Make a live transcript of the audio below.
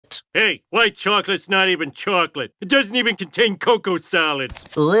Hey, white chocolate's not even chocolate. It doesn't even contain cocoa solids.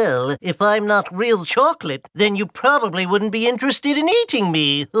 Well, if I'm not real chocolate, then you probably wouldn't be interested in eating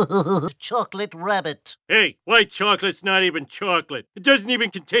me. Chocolate rabbit. Hey, white chocolate's not even chocolate. It doesn't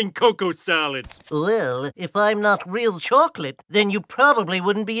even contain cocoa solids. Well, if I'm not real chocolate, then you probably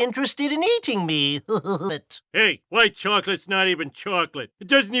wouldn't be interested in eating me. Hey, white chocolate's not even chocolate. It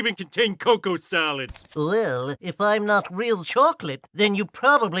doesn't even contain cocoa solids. Well, if I'm not real chocolate, then you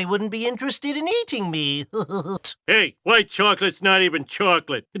probably wouldn't be interested in eating me. Hey, white chocolate's not even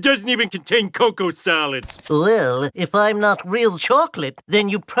chocolate. It doesn't even contain cocoa solids. Well, if I'm not real chocolate, then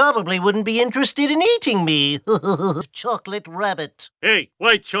you probably wouldn't be interested in eating me. Chocolate rabbit. Hey,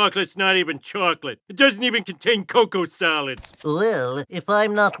 white chocolate's not even chocolate. It doesn't even contain cocoa solids. Well, if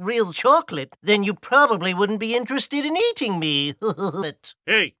I'm not real chocolate, then you probably wouldn't be interested in eating me.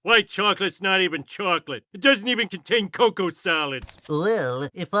 Hey, white chocolate's not even chocolate. It doesn't even contain cocoa solids. Well,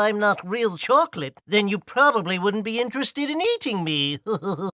 if I'm not real chocolate, then you probably wouldn't be interested in eating me.